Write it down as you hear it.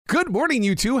Good morning,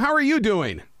 you two. How are you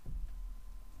doing?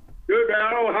 Good,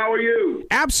 Al. How are you?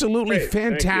 Absolutely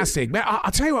fantastic. Man,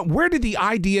 I'll tell you what, where did the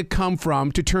idea come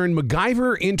from to turn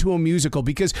MacGyver into a musical?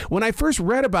 Because when I first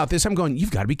read about this, I'm going, you've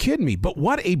got to be kidding me. But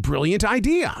what a brilliant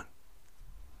idea.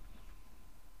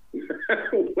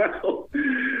 Well,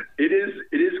 it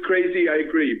is crazy, I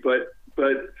agree. But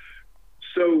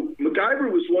so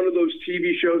MacGyver was one of those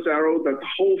TV shows, Arrow, that the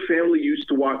whole family used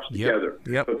to watch together.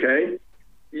 Yep. Okay?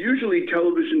 Usually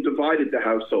television divided the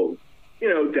household. You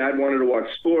know, Dad wanted to watch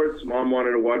sports, Mom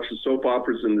wanted to watch the soap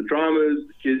operas and the dramas,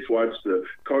 the kids watched the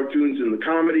cartoons and the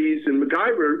comedies, and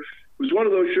MacGyver was one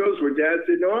of those shows where Dad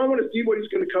said, no, I want to see what he's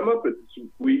going to come up with this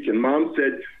week, and Mom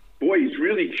said, boy, he's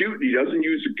really cute and he doesn't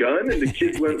use a gun, and the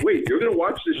kids went, wait, you're going to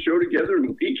watch this show together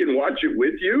and we can watch it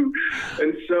with you?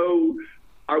 And so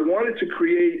I wanted to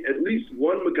create at least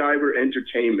one MacGyver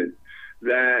entertainment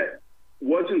that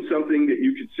wasn't something that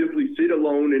you could simply sit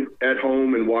alone at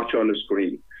home and watch on the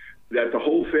screen, that the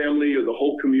whole family or the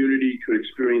whole community could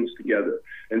experience together.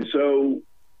 And so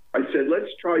I said,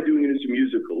 let's try doing it as a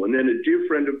musical. And then a dear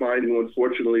friend of mine, who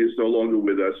unfortunately is no longer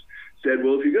with us, said,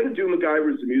 well, if you're going to do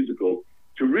MacGyver as a musical,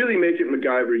 to really make it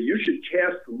MacGyver, you should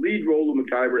cast the lead role of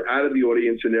MacGyver out of the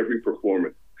audience in every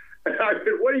performance. And I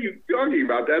said, what are you talking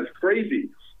about? That's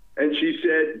crazy. And she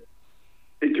said,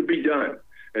 it could be done.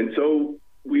 And so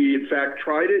we, in fact,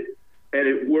 tried it, and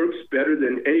it works better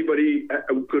than anybody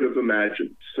could have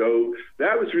imagined. So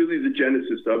that was really the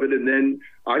genesis of it. And then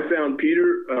I found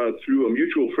Peter through a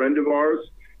mutual friend of ours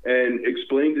and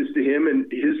explained this to him,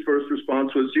 and his first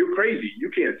response was, you're crazy. You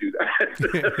can't do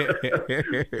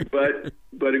that.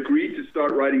 but agreed to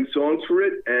start writing songs for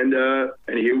it, and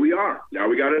here we are. Now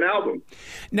we got an album.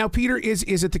 Now, Peter, is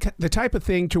it the type of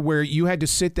thing to where you had to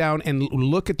sit down and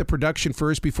look at the production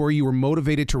first before you were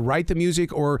motivated to write the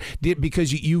music, or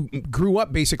because you grew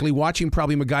up basically watching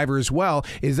probably MacGyver as well,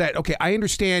 is that, okay, I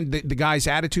understand the guy's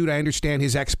attitude, I understand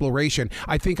his exploration,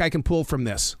 I think I can pull from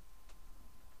this?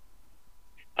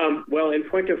 Well, in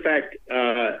point of fact,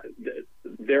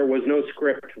 there was no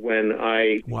script when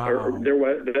there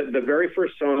was the very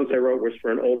first songs I wrote was for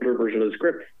an older version of the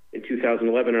script in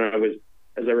 2011, and I was,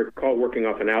 as I recall, working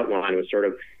off an outline. It was sort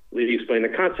of Lurye explained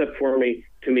the concept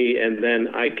to me, and then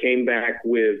I came back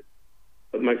with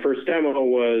my first demo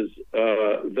was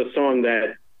the song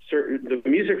that the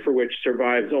music for which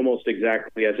survives almost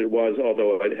exactly as it was,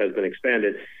 although it has been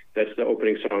expanded. That's the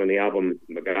opening song on the album,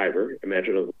 MacGyver,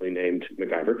 imaginatively named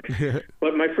MacGyver.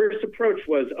 But my first approach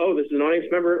was, this is an audience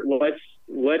member.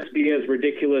 Let's be as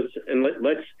ridiculous, and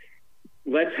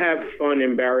let's have fun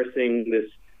embarrassing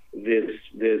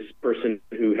this person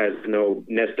who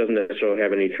doesn't necessarily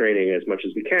have any training as much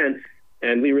as we can.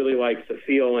 And Lee really likes the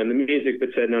feel and the music,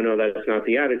 but said, no, that's not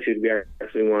the attitude. We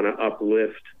actually want to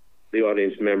uplift the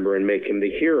audience member and make him the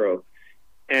hero.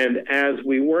 And as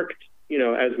we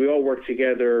all worked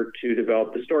together to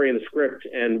develop the story and the script,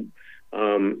 and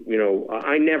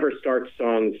I never start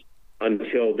songs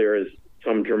until there is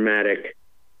some dramatic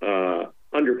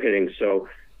underpinning. So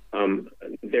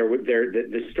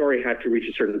the story had to reach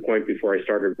a certain point before I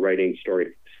started writing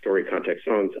story context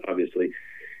songs. Obviously,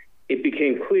 it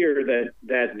became clear that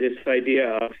this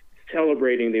idea of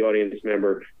celebrating the audience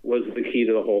member was the key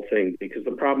to the whole thing, because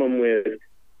the problem with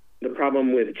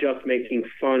just making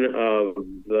fun of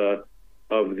the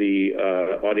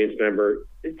audience member,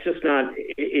 it's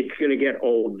going to get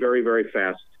old very, very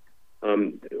fast.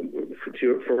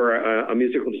 For a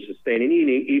musical to sustain an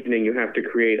evening, you have to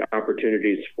create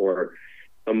opportunities for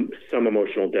some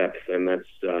emotional depth, and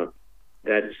so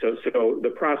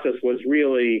the process was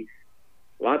really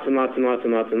lots and lots and lots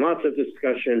and lots and lots of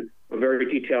discussion, a very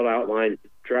detailed outline,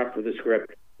 draft of the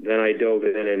script. Then I dove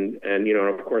in, and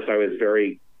of course I was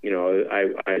very,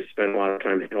 I spent a lot of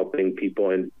time helping people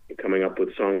and coming up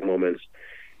with song moments.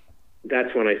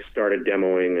 That's when I started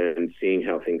demoing and seeing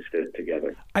how things fit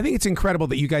together. I think it's incredible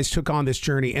that you guys took on this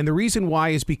journey. And the reason why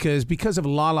is because of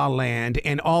La La Land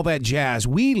and all that jazz.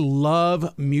 We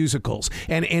love musicals.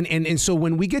 And so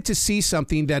when we get to see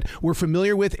something that we're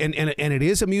familiar with and it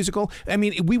is a musical, I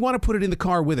mean, we want to put it in the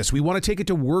car with us. We want to take it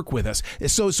to work with us.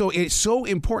 So it's so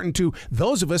important to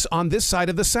those of us on this side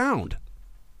of the sound.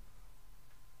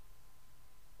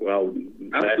 Well,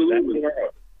 absolutely.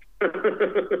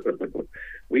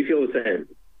 We feel the same.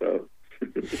 So.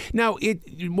 Now,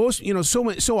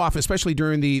 so often, especially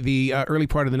during the early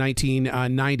part of the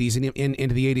 1990s and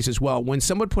into the 80s as well, when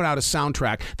someone put out a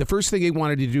soundtrack, the first thing they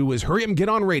wanted to do was hurry up and get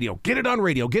on radio, get it on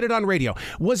radio, get it on radio.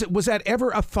 Was that ever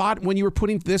a thought when you were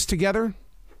putting this together?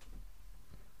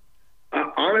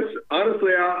 Honestly,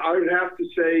 I would have to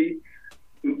say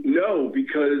no,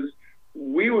 because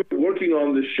we were working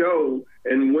on the show,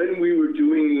 and when we were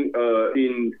doing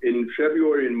in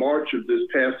February and March of this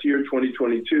past year,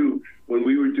 2022, when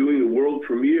we were doing the world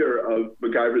premiere of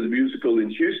MacGyver the Musical in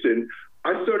Houston,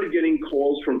 I started getting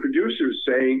calls from producers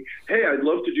saying, "Hey, I'd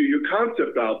love to do your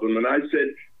concept album." And I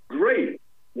said, "Great.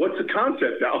 What's a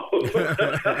concept album?"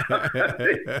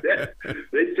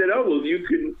 they said, "Oh, well, you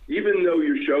can, even though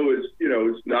your show is,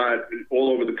 it's not all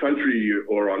over the country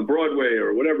or on Broadway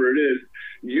or whatever it is,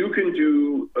 you can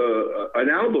do an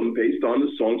album based on the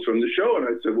songs from the show." And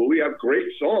I said, "Well, we have great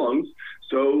songs."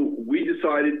 So we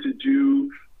decided to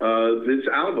do this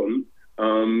album,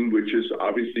 which is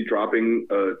obviously dropping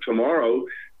tomorrow.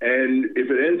 And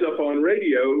if it ends up on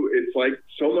radio, it's like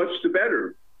so much the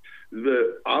better.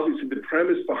 Obviously the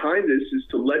premise behind this is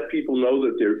to let people know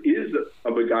that there is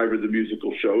a MacGyver the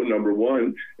Musical show, number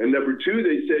one. And number two,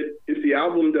 they said, if the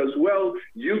album does well,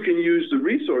 you can use the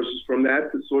resources from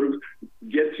that to sort of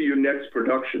get to your next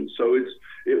production. So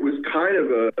it was kind of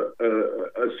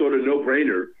a sort of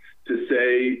no-brainer to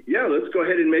say, yeah, let's go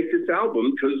ahead and make this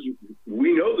album because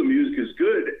we know the music is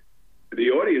good. The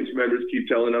audience members keep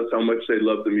telling us how much they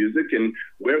love the music and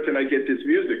where can I get this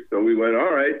music? So we went,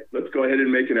 all right, let's go ahead and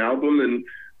make an album. And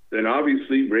then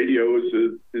obviously radio is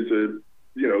a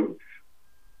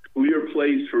clear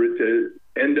place for it to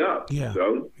end up. Yeah.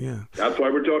 So yeah, that's why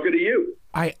we're talking to you.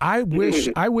 I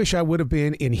wish I would have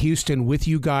been in Houston with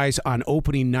you guys on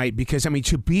opening night, because I mean,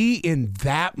 to be in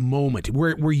that moment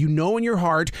where in your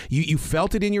heart, you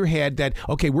felt it in your head that,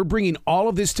 okay, we're bringing all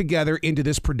of this together into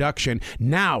this production.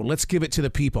 Now let's give it to the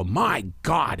people. My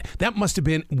God, that must have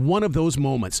been one of those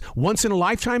moments. Once in a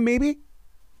lifetime, maybe?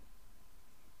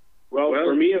 Well,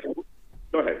 for me,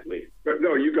 go ahead, please.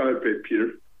 No, you go ahead,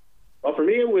 Peter. Well, for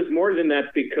me, it was more than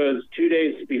that, because 2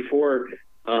 days before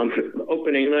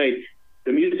opening night,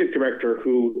 the music director,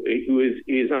 who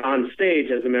is on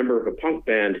stage as a member of a punk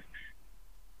band,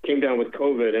 came down with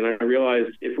COVID, and I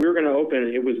realized if we were going to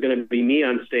open, it was going to be me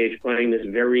on stage playing this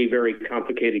very, very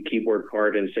complicated keyboard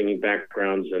part and singing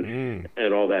backgrounds and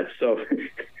all that. So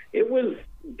it was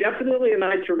definitely a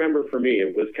night to remember for me.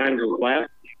 It was kind of a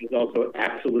blast. It was also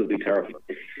absolutely terrifying.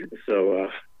 So,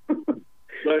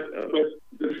 but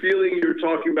the feeling you're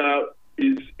talking about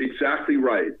is exactly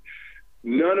right.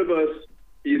 None of us,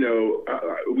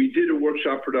 we did a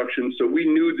workshop production, so we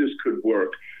knew this could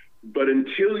work. But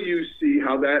until you see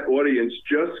how that audience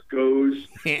just goes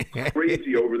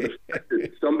crazy over the fact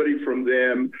that somebody from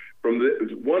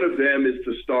one of them is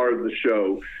the star of the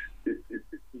show,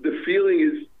 the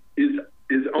feeling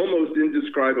is almost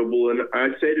indescribable. And I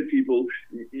say to people,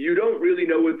 you don't really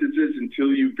know what this is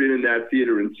until you've been in that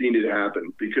theater and seen it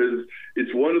happen, because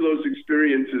it's one of those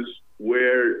experiences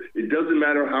where it doesn't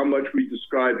matter how much we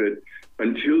describe it,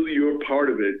 until you're part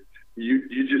of it,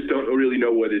 you just don't really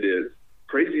know what it is.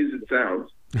 Crazy as it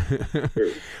sounds.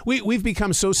 We've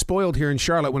become so spoiled here in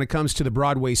Charlotte when it comes to the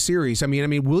Broadway series. I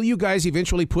mean, will you guys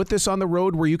eventually put this on the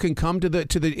road where you can come to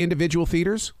the individual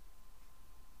theaters?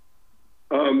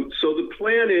 So the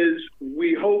plan is,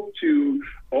 we hope to,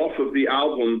 off of the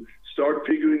album, start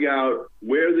figuring out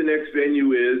where the next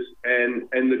venue is,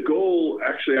 and the goal,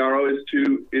 actually, Aro,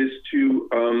 is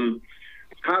to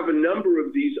have a number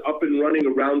of these up and running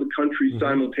around the country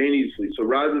simultaneously. So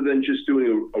rather than just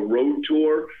doing a road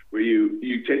tour where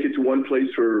you take it to one place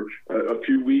for a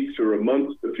few weeks or a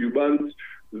few months,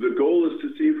 the goal is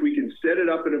to see if we can set it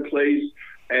up in a place,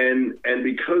 and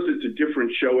because it's a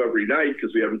different show every night,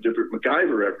 because we have a different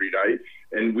MacGyver every night,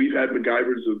 and we've had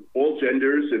MacGyvers of all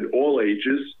genders and all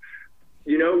ages,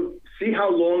 see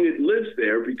how long it lives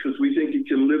there, because we think it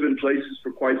can live in places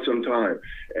for quite some time,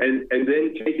 and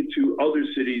then take it to other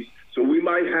cities. So we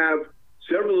might have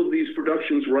several of these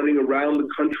productions running around the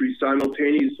country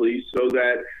simultaneously, so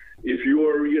that if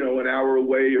you're, an hour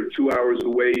away or 2 hours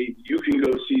away, you can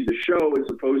go see the show, as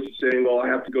opposed to saying, well, I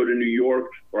have to go to New York,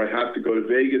 or I have to go to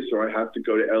Vegas, or I have to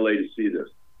go to LA to see this.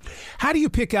 How do you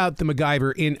pick out the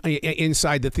MacGyver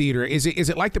inside the theater? Is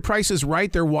it like The Price is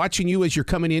Right? They're watching you as you're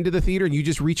coming into the theater and you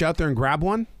just reach out there and grab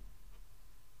one?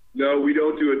 No, we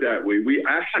don't do it that way. We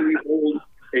actually hold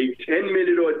a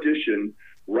 10-minute audition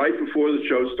right before the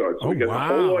show starts. So we get the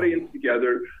whole audience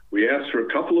together. We ask for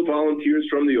a couple of volunteers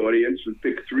from the audience. We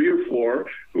pick 3 or 4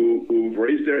 who've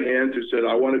raised their hands, who said,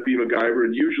 I want to be MacGyver.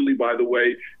 And usually, by the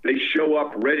way, they show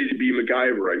up ready to be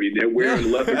MacGyver. I mean, they're wearing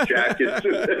leather jackets.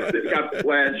 They've got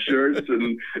plaid shirts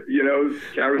and,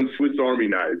 carrying Swiss Army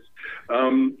knives.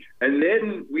 And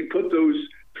then we put those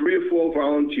 3 or 4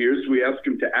 volunteers, we ask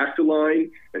them to act a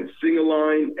line and sing a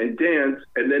line and dance.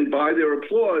 And then by their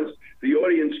applause, the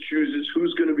audience chooses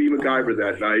who's going to be MacGyver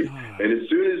that night. God. And as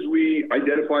soon as we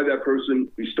identify that person,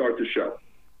 we start the show.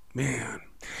 Man,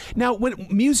 Now, when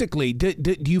musically,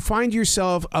 do you find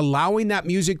yourself allowing that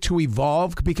music to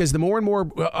evolve? Because the more and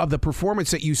more of the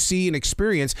performance that you see and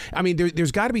experience, I mean,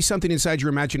 there's got to be something inside your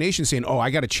imagination saying, oh, I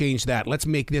got to change that. Let's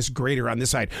make this greater on this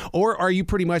side. Or are you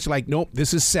pretty much like, nope,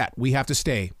 this is set. We have to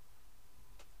stay?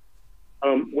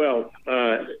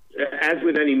 As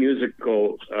with any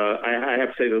musical, I have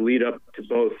to say the lead up to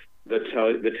both the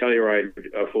Telluride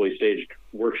fully staged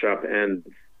workshop and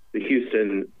the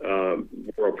Houston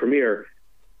world premiere,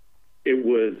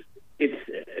 it's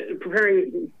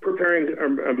preparing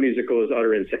a musical is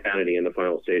utter insanity in the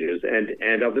final stages,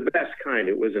 and of the best kind.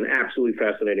 It was an absolutely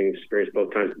fascinating experience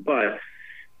both times. But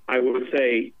I would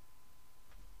say,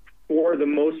 for the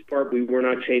most part, we were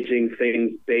not changing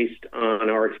things based on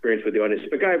our experience with the audience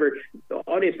MacGyver. The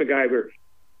audience MacGyver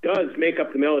does make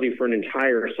up the melody for an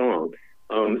entire song.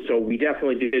 So we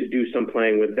definitely did do some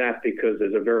playing with that, because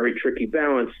there's a very tricky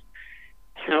balance.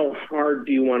 How hard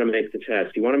do you want to make the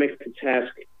task? You want to make the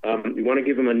task, you want to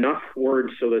give him enough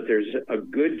words so that there's a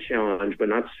good challenge, but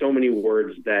not so many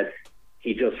words that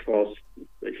he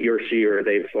or she or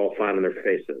they fall flat on their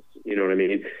faces. You know what I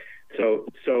mean? So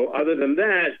other than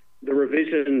that, the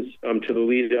revisions to the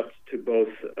lead up to both,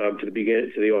 to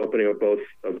the opening of both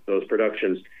of those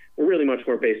productions were really much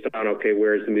more based on, okay,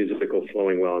 where is the musical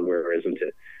flowing well and where isn't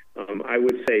it? I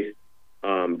would say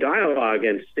dialogue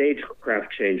and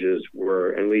stagecraft changes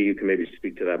were, and Lee, you can maybe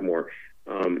speak to that more,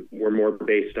 were more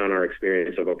based on our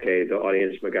experience of, okay, the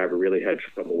audience MacGyver really had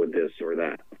trouble with this or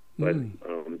that. But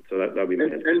so that'll be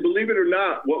and believe it or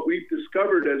not, what we've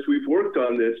discovered as we've worked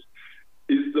on this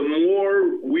is the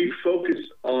more we focus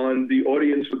on the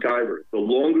audience MacGyver, the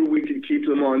longer we can keep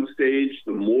them on stage,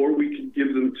 the more we can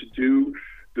give them to do,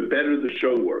 the better the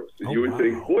show works. And you would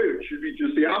think, boy, it should be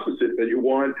just the opposite, that you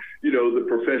want, the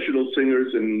professional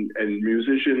singers and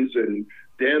musicians and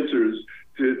dancers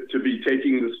to be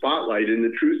taking the spotlight. And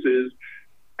the truth is,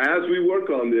 as we work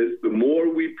on this, the more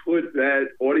we put that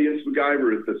audience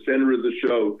MacGyver at the center of the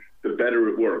show, the better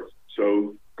it works.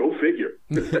 So go figure.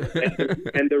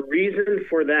 And the reason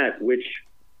for that, which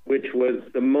was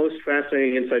the most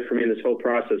fascinating insight for me in this whole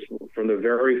process, from the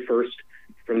very first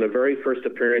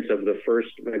appearance of the first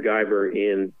MacGyver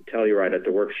in Telluride at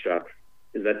the workshop,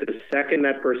 is that the second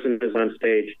that person is on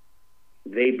stage,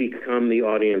 they become the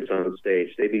audience on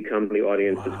stage. They become the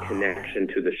audience's connection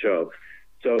to the show.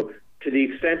 So to the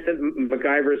extent that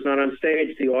MacGyver is not on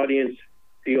stage, the audience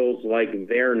feels like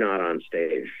they're not on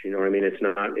stage. You know what I mean?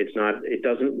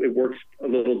 It works a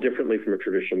little differently from a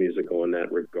traditional musical in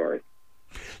that regard.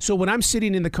 So when I'm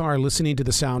sitting in the car listening to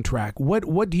the soundtrack,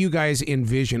 what do you guys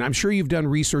envision? I'm sure you've done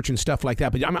research and stuff like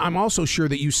that, but I'm also sure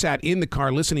that you sat in the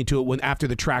car listening to it after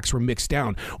the tracks were mixed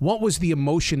down. What was the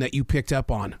emotion that you picked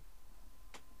up on?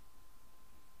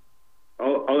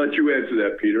 I'll let you answer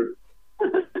that, Peter.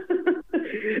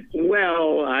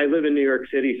 Well, I live in New York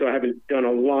City, so I haven't done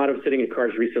a lot of sitting in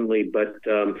cars recently, but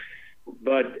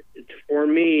for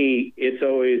me, it's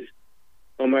always,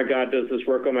 oh my God, does this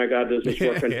work? Oh my God, does this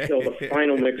work? Until the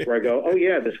final mix where I go, oh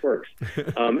yeah, this works.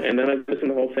 And then I listen to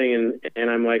the whole thing and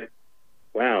I'm like,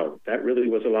 wow, that really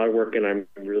was a lot of work, and I'm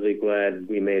really glad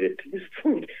we made it to this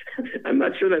point. I'm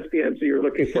not sure that's the answer you're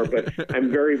looking for, but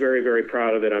I'm very, very, very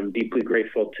proud of it. I'm deeply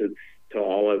grateful to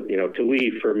all of, to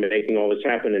Lee for making all this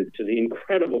happen, and to the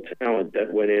incredible talent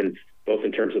that went in, both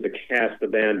in terms of the cast, the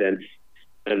band,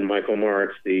 and Michael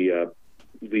Moritz, the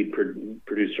lead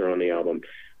producer on the album.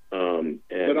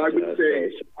 But I would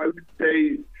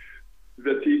say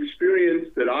that the experience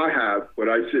that I have when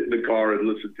I sit in the car and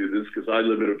listen to this, because I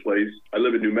live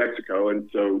in New Mexico, and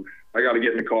so I got to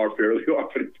get in the car fairly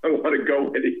often if I want to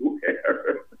go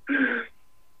anywhere,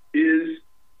 is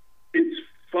it's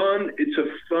fun. It's a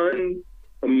fun,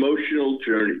 emotional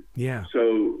journey. Yeah.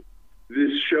 So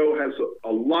this show has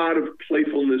a lot of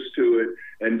playfulness to it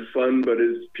and fun, but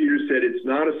as Peter said, it's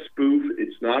not a spoof,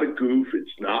 it's not a goof,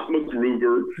 it's not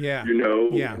MacGruber. Yeah.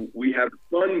 We have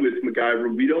fun with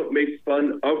MacGyver. We don't make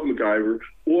fun of MacGyver.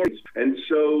 And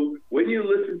so when you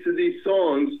listen to these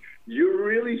songs, you're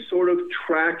really sort of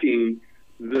tracking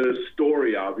the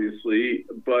story, obviously,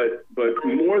 but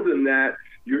more than that,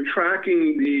 you're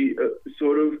tracking the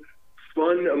sort of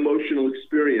fun, emotional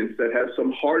experience that has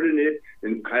some heart in it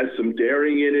and has some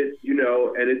daring in it,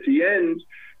 and at the end,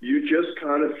 you just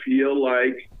kind of feel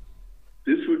like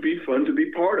this would be fun to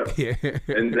be part of. Yeah.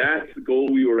 And that's the goal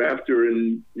we were after,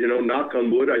 and, knock on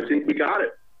wood, I think we got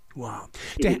it. Wow.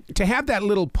 To have that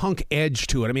little punk edge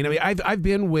to it. I mean, I've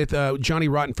been with Johnny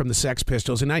Rotten from the Sex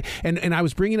Pistols, and I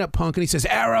was bringing up punk, and he says,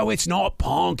 Arrow, it's not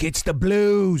punk, it's the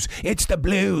blues. It's the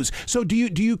blues. So do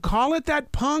you call it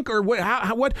that punk, or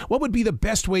what would be the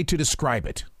best way to describe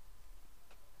it?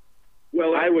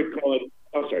 Well, I would call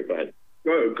Oh, sorry. Go ahead.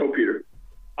 Go, Peter.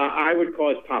 I would call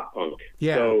it pop punk.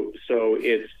 Yeah. So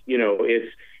it's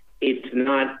it's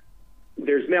not.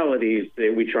 There's melodies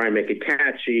that we try and make it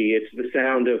catchy. It's the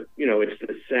sound of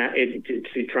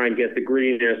to try and get the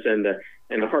grittiness and the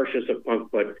harshness of punk,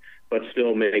 but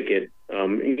still make it.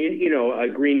 A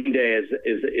Green Day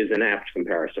is an apt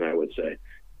comparison, I would say.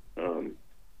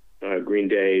 Green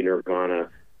Day, Nirvana.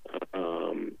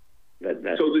 So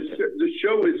the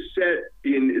show is set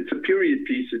it's a period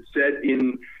piece. It's set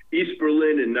in East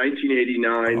Berlin in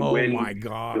 1989 when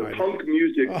the punk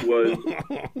music was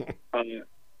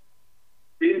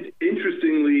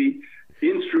interestingly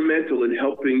instrumental in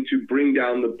helping to bring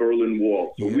down the Berlin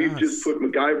Wall. So we've just put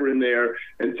MacGyver in there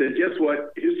and said, guess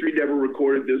what? History never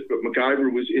recorded this, but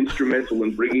MacGyver was instrumental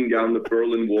in bringing down the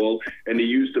Berlin Wall, and he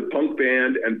used a punk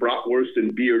band and bratwurst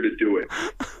and beer to do it.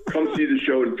 Come see the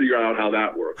show and figure out how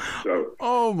that works. So,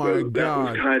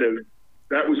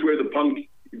 that was where the punk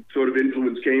sort of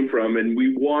influence came from, and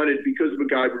we wanted, because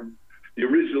MacGyver, the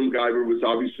original MacGyver was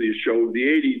obviously a show of the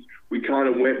 80s, we kind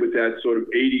of went with that sort of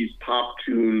 80s pop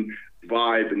tune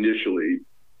vibe initially,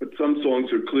 but some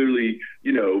songs are clearly,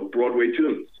 Broadway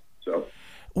tunes. So,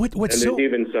 there's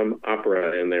even some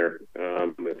opera in there.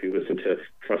 If you listen to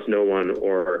Trust No One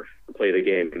or Play the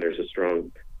Game, there's a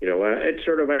strong, it's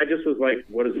sort of. I just was like,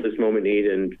 what does this moment need?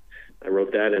 And I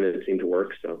wrote that, and it seemed to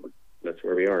work. So that's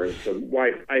where we are. So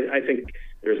I think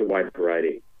there's a wide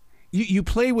variety. You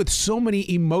play with so many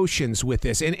emotions with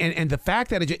this, and the fact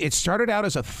that it started out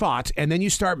as a thought, and then you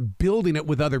start building it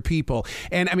with other people,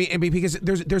 and I mean because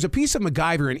there's a piece of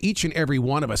MacGyver in each and every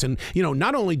one of us, and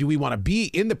not only do we want to be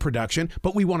in the production,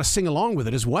 but we want to sing along with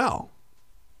it as well.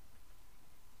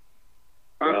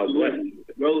 Well,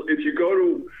 if you go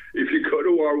to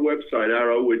our website,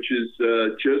 Arrow, which is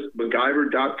just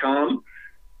MacGyver.com,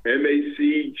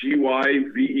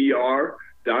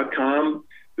 MacGyver.com.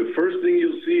 The first thing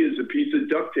you'll see is a piece of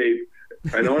duct tape,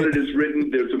 and on it is written,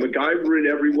 there's a MacGyver in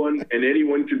everyone, and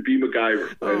anyone can be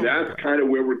MacGyver. And that's kind of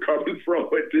where we're coming from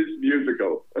with this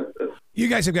musical. You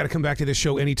guys have got to come back to this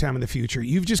show anytime in the future.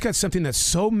 You've just got something that's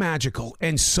so magical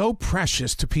and so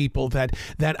precious to people that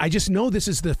I just know this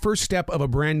is the first step of a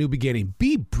brand new beginning.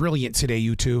 Be brilliant today,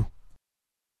 you two.